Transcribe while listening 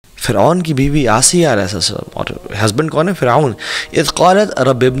फ़िरऔन की बीवी आसिया अलैहिस्सलाम, और हस्बैंड कौन है? फ़िरऔन। इज़ क़ालत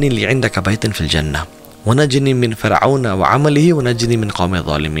रब्बि इब्नी ली इंदक बैतन फ़िल जन्नह वनज्जिनी मिन फ़िरऔन व अमलिही वनज्जिनी मिन क़ौमि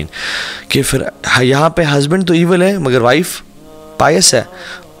ज़ालिमीन। कि फिर यहाँ पे हस्बैंड तो ईवल है मगर वाइफ पायस है।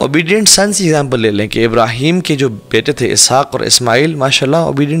 ओबीडियंट सन्स की एग्जाम्पल ले लें कि इब्राहीम के जो बेटे थे इसहाक और इस्माइल, माशाल्लाह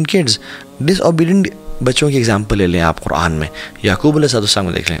ओबीडियंट किड्स। डिसओबीडियंट बच्चों की एग्जाम्पल ले लें आप कुरान में, याकूब अलैहिस्सलाम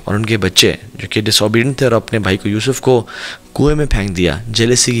को देख लें, और उनके बच्चे जो कि डिसओबीडियंट थे और अपने भाई को यूसुफ को कुएं में फेंक दिया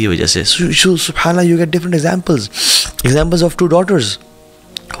जेलसी की वजह से। सुब्हानअल्लाह, you get different examples of 2 daughters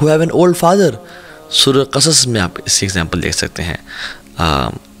who have an old father. सूरह क़सस में आप इसकी एग्जाम्पल देख सकते हैं,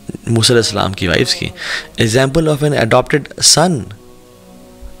 मूसा अलैहिस्सलाम की वाइफ्स की। एग्जाम्पल ऑफ एन अडॉप्टेड सन,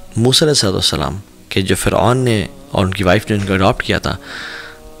 मूसा अलैहिस्सलाम के जो फ़िरऔन ने और उनकी वाइफ ने उनको अडॉप्ट किया था,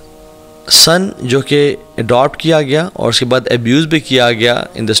 सन जो कि अडॉप्ट किया गया और उसके बाद अब्यूज़ भी किया गया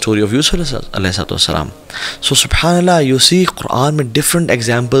in the story of Yusuf अलैहिस्सलाम। सो सुब्हानअल्लाह, यू सी कुरान में डिफरेंट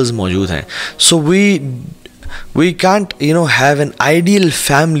एग्जाम्पल्स मौजूद हैं। So we can't have an ideal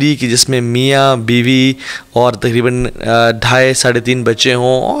family कि जिसमें मियाँ बीवी और तकरीबन 2.5-3.5 बच्चे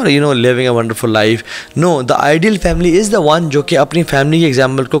हों और living a wonderful life. No, the ideal family is the one जो कि अपनी फैमिली के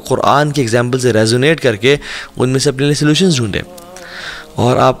एग्जाम्पल को कुरान के एग्जाम्पल से रेजोनेट करके उनमें से अपने लिए सॉल्यूशंस ढूंढे।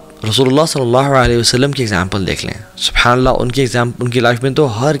 और आप रसूलुल्लाह सल्लल्लाहु अलैहि वसल्लम की एग्जाम्पल देख लें, सुब्हानअल्लाह, उनकी लाइफ में तो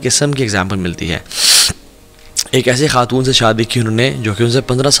हर किस्म की एग्जाम्पल मिलती है। एक ऐसी खातून से शादी की उन्होंने जो कि उनसे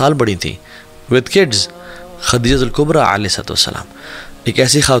 15 साल बड़ी थी, विद किड्स, खदीजतुल कुबरा अलैहिस्सलाम। एक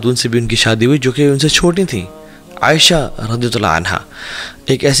ऐसी खातून से भी उनकी शादी हुई जो कि उनसे छोटी थी, आयशा रज़ियल्लाहु अन्हा।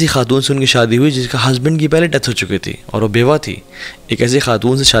 एक ऐसी खातून से उनकी शादी हुई जिसका हस्बैंड की पहले डेथ हो चुकी थी और वो बेवा थी। एक ऐसी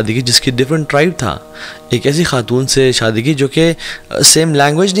खातून से शादी की जिसकी डिफरेंट ट्राइब था। एक ऐसी खातून से शादी की जो कि सेम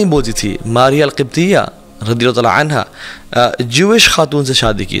लैंग्वेज नहीं बोलती थी, मारिया अल-क़िब्तिया रज़ियल्लाहु अन्हा। जूइश खातून से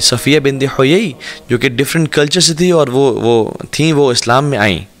शादी की, सफ़िया बिन्त हुयई, जो कि डिफरेंट कल्चर से थी और वो इस्लाम में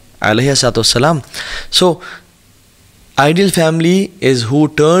आई अलैहिस्सलाम। सो ideal family is who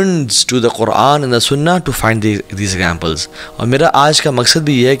turns to the Quran and the Sunnah to find these examples। और मेरा आज का मकसद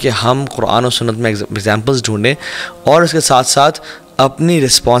भी ये है कि हम कुरान और सुन्नत में एग्जाम्पल्स ढूंढें और उसके साथ साथ अपनी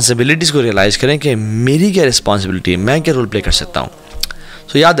रिस्पॉन्सिबिलिटीज़ को रियलाइज़ करें कि मेरी क्या रिस्पॉन्सिबिलिटी है, मैं क्या रोल प्ले कर सकता हूँ।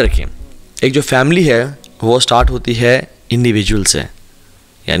 तो याद रखें, एक जो फैमिली है वो स्टार्ट होती है इंडिविजुअल से,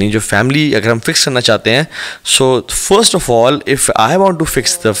 यानी जो फैमिली अगर हम फिक्स करना चाहते हैं, so first of all if I want to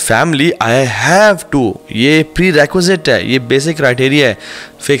fix the family I have to, ये प्री रिक्विजिट है, ये बेसिक क्राइटेरिया है,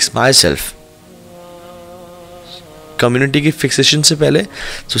 फिक्स माई सेल्फ। कम्युनिटी की फिक्सेशन से पहले,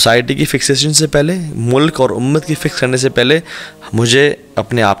 सोसाइटी की फिक्सेशन से पहले, मुल्क और उम्मत की फिक्स करने से पहले मुझे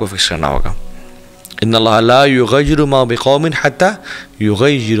अपने आप को फिक्स करना होगा। इन्नल्लाह ला युग़य्यिरु मा बिक़ौमिन हत्ता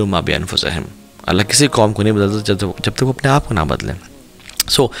युग़य्यिरु मा बिअन्फुसिहिम। अल्लाह किसी कौम को नहीं बदलता जब तक वो अपने आप को ना बदलें।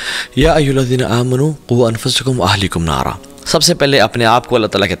 सो या अय्युहल्लज़ीना आमनू क़ू अनफुसकुम व अहलिकुम नारा। सबसे पहले अपने आप को अल्लाह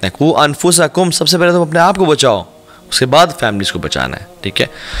ताला कहते हैं क़ू अनफुसकुम, सबसे पहले तुम अपने आप को बचाओ, उसके बाद फैमिलीज़ को बचाना है, ठीक है।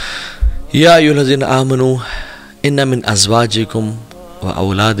 या अय्युहल्लज़ीना आमनू इन्ना मिन अज़वाजिकुम व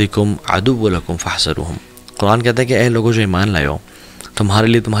औलादिकुम अदुव्वुन लकुम फ़हज़रुहुम। कुरान कहता है कि ऐ लोगों जो ईमान लाए हो, तुम्हारे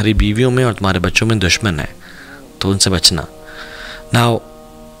लिए तुम्हारी बीवियों में और तुम्हारे बच्चों में दुश्मन है, तो उनसे बचना। नाउ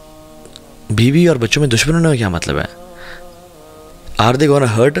बीवी और बच्चों में दुश्मन होने का क्या मतलब है? आर दे गोना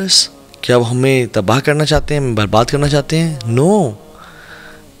हर्ट अस? क्या वो हमें तबाह करना चाहते हैं, बर्बाद करना चाहते हैं? नो।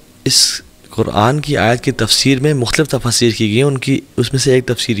 इस कुरान की आयत की तफसीर में मुख्तलिफ तफसीर की गई है। उनकी उसमें से एक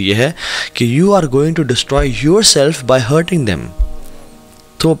तफसीर ये है कि you are going to destroy your self by hurting them.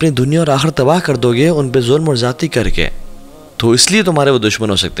 तुम अपनी दुनिया और आखिरत तबाह कर दोगे उन पर जुल्म और ज़्यादती करके, तो इसलिए तुम्हारे वो दुश्मन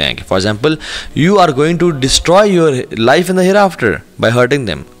हो सकते हैं। कि for example you are going to destroy your life in the here after by hurting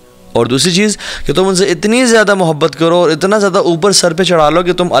them. और दूसरी चीज़ कि तुम उनसे इतनी ज़्यादा मोहब्बत करो और इतना ज़्यादा ऊपर सर पे चढ़ा लो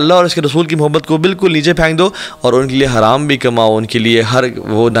कि तुम अल्लाह और उसके रसूल की मोहब्बत को बिल्कुल नीचे फेंक दो और उनके लिए हराम भी कमाओ, उनके लिए हर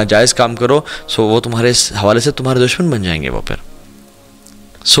वो नाजायज़ काम करो। सो वो तुम्हारे हवाले से तुम्हारे दुश्मन बन जाएंगे वो फिर।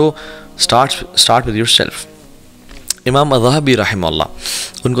 So start with your self. इमाम अज़हबी रहमहुल्लाह,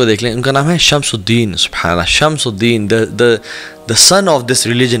 उनको देख लें, उनका नाम है Shamsuddin, सुब्हानअल्लाह, Shamsuddin, the son of this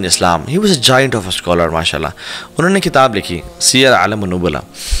religion Islam. He was a giant of a scholar माशाल्लाह। उन्होंने किताब लिखी सियर आलम नुबला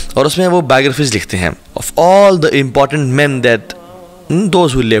और उसमें वो बायोग्राफीज लिखते हैं of all the important man that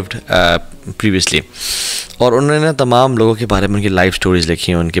those who lived previously. और उन्होंने तमाम लोगों के बारे में उनकी लाइफ स्टोरीज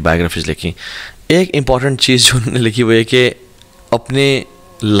लिखी, उनकी बायोग्राफीज लिखी। एक इम्पॉर्टेंट चीज़ जो उन्होंने लिखी वो ये कि अपने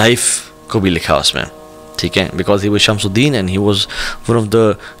लाइफ को भी लिखा उसमें, ठीक है, because he was Shamsuddin and he was one of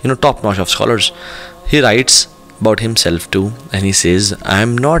the top notch of scholars. He writes about himself to and he says I am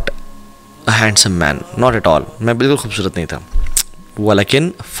not a handsome man, not at all, मैं बिल्कुल खूबसूरत नहीं था,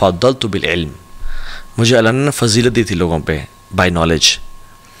 वलकिन फद्दलतु बिल इल्म, मुझे अल्लाह ने फजीलत दी थी लोगों पे बाय नॉलेज,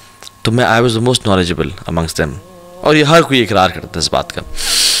 तो मैं I was the most knowledgeable amongst them. और ये हर कोई इकरार करता है इस बात का।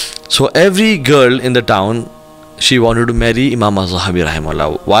 So every girl in the town, she wanted to marry Imam Az-Zahabi rahimahullah.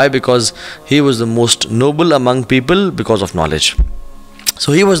 Why? Because he was the most noble among people because of knowledge.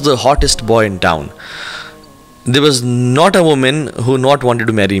 So he was the hottest boy in town. There was not a woman who not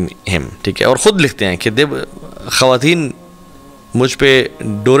wanted to marry him. ठीक है, और ख़ुद लिखते हैं कि ख़वातीन मुझ पे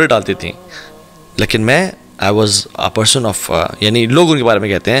डोरे डालती थी, लेकिन मैं I was a person of यानी लोग उनके बारे में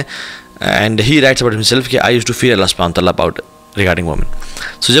कहते हैं, and he writes about himself कि I used to fear Allah subhanahu wa ta'ala about regarding women.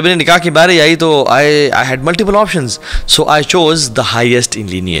 So जब इन्हें निकाह की बारी आई तो I had multiple options. So I chose the highest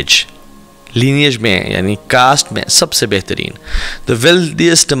in lineage. lineage में यानी कास्ट में सबसे बेहतरीन, the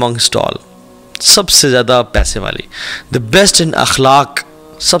wealthiest amongst all, सबसे ज़्यादा पैसे वाली, the best in अखलाक,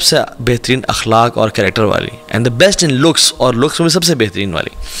 सबसे बेहतरीन अखलाक और कैरेक्टर वाली, and the best in looks, और लुक्स में सबसे बेहतरीन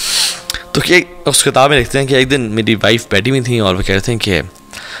वाली. तो कि उस किताब में लिखते हैं कि एक दिन मेरी वाइफ बैठी हुई थी और वो कहते हैं कि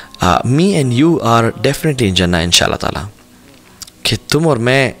me and you are definitely in जन्नत इंशाल्लाह ताला, कि तुम और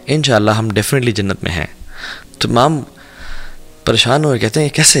मैं इंशाल्लाह हम डेफिनेटली जन्नत में हैं. तो इमाम परेशान हुए, कहते हैं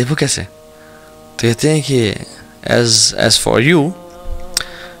कैसे, वो कैसे? तो कहते हैं कि एज फॉर यू,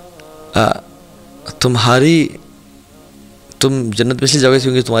 तुम जन्नत में इसलिए जाओगे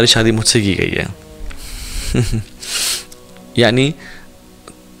क्योंकि तुम्हारी शादी मुझसे की गई है. यानी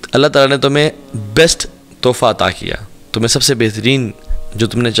अल्लाह ताला ने तुम्हें बेस्ट तोहफ़ा अता किया, तुम्हें सबसे बेहतरीन जो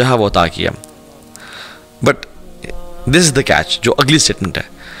तुमने चाहा वो अता किया. But this is the catch, जो अगली स्टेटमेंट है.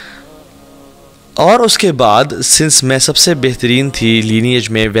 और उसके बाद सिंस मैं सबसे बेहतरीन थी, लीनिएज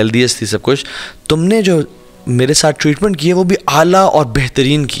में वेल्दियस थी, सब कुछ, तुमने जो मेरे साथ ट्रीटमेंट किया वो भी आला और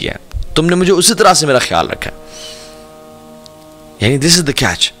बेहतरीन किया. तुमने मुझे उसी तरह से मेरा ख्याल रखा. यानी दिस इज़ द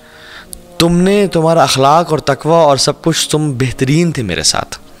कैच, तुमने, तुम्हारा अखलाक और तकवा और सब कुछ, तुम बेहतरीन थे मेरे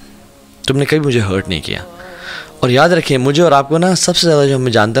साथ, तुमने कभी मुझे हर्ट नहीं किया. और याद रखें, मुझे और आपको ना सबसे ज़्यादा जो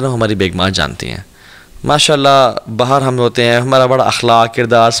हमें जानते हैं ना, हमारी बेगमात जानती हैं. माशाल्लाह बाहर हम होते हैं, हमारा बड़ा अखलाक,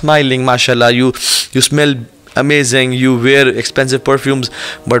 किरदार, स्माइलिंग, माशाल्लाह, you smell amazing, you where expensive perfumes,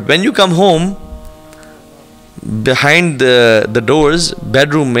 but when you come home behind the doors,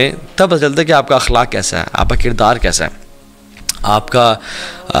 bedroom में, तब पता चलता है कि आपका अखलाक कैसा है, आपका किरदार कैसा है,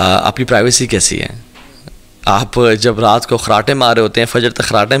 आपकी प्राइवेसी कैसी है. आप जब रात को खराटे मार रहे होते हैं, फजर तक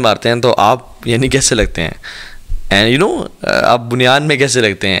खराटे मारते हैं, तो आप यानी कैसे लगते हैं, एंड यू नो आप बुनियाद में कैसे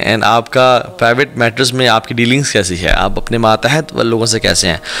लगते हैं, एंड आपका प्राइवेट मैटर्स में आपकी डीलिंग्स कैसी है, आप अपने मातहत लोगों से कैसे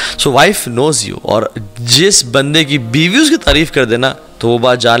हैं. सो वाइफ नोज़ यू. और जिस बंदे की बीवी उसकी तारीफ़ कर देना, तो वो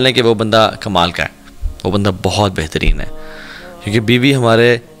बात जान लें कि वो बंदा कमाल का है, वो बंदा बहुत बेहतरीन है, क्योंकि बीवी हमारे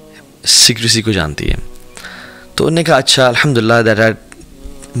सीक्रेसी को जानती है. तो उन्होंने कहा अच्छा अल्हम्दुलिल्लाह दैट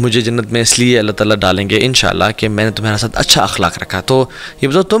मुझे जन्नत में इसलिए अल्लाह ताला डालेंगे इंशाल्लाह कि मैंने तुम्हारे साथ अच्छा अखलाक रखा. तो ये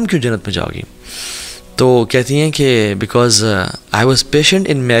बताओ तुम क्यों जन्नत में जाओगी? तो कहती हैं कि because I was patient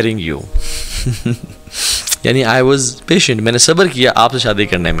in marrying you. यानी आई वॉज पेशेंट, मैंने सब्र किया आपसे शादी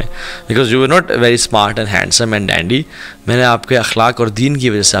करने में, because you were not very smart and handsome and dandy. मैंने आपके अखलाक और दीन की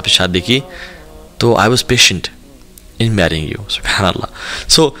वजह से आपसे शादी की, तो I was patient in marrying you. सुब्हानअल्लाह.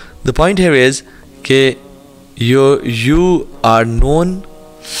 So the point here is कि you are known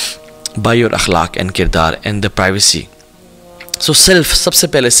by your akhlaq and किरदार and the privacy. So self, सबसे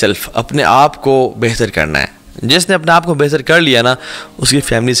पहले सेल्फ, अपने आप को बेहतर करना है. जिसने अपने आप को बेहतर कर लिया ना, उसकी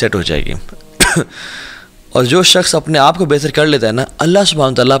फैमिली सेट हो जाएगी. और जो शख्स अपने आप को बेहतर कर लेता है ना, अल्लाह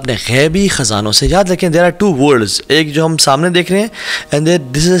सुब्हानहू तआला अपने गैबी ख़जानों से, याद रखें देयर आर टू वर्ल्ड्स, एक जो हम सामने देख रहे हैं, and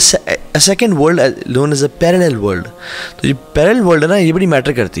this is a second world known as a parallel world. तो ये पैरेलल वर्ल्ड है ना, ये बड़ी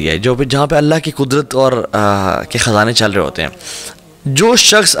मैटर करती है, जो जहाँ पे अल्लाह की कुदरत और के ख़जाने चल रहे होते हैं. जो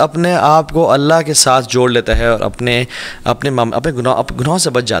शख्स अपने आप को अल्लाह के साथ जोड़ लेता है और अपने गुनाहों से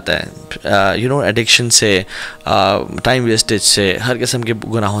बच जाता है, यू नो एडिक्शन से, टाइम वेस्टेज से, हर किस्म के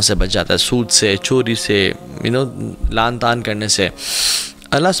गुनाहों से बच जाता है, सूद से, चोरी से, यू नो लान तान करने से,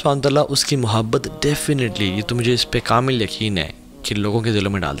 अल्लाह सुब्हानहू तआला उसकी मोहब्बत डेफिनेटली, ये तो मुझे इस पे कामिल यकीन है कि लोगों के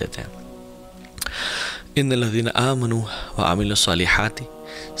दिलों में डाल देते हैं. इन्नल्लज़ीना आमनू व अमिलुस्सॉलिहाति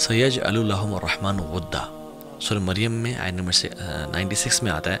सयजअलु लहुमुर रहमानु वुद्दा. सूरह मरियम में आयत नंबर 96 में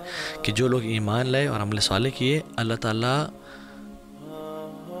आता है कि जो लोग ईमान लाए और अमल साले किए, अल्लाह ताला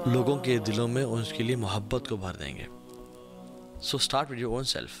लोगों के दिलों में उसके लिए मोहब्बत को भर देंगे. So start with your own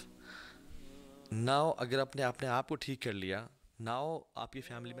self. Now अगर आपने अपने आप को ठीक कर लिया, नाउ आपकी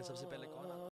फैमिली में सबसे पहले कौन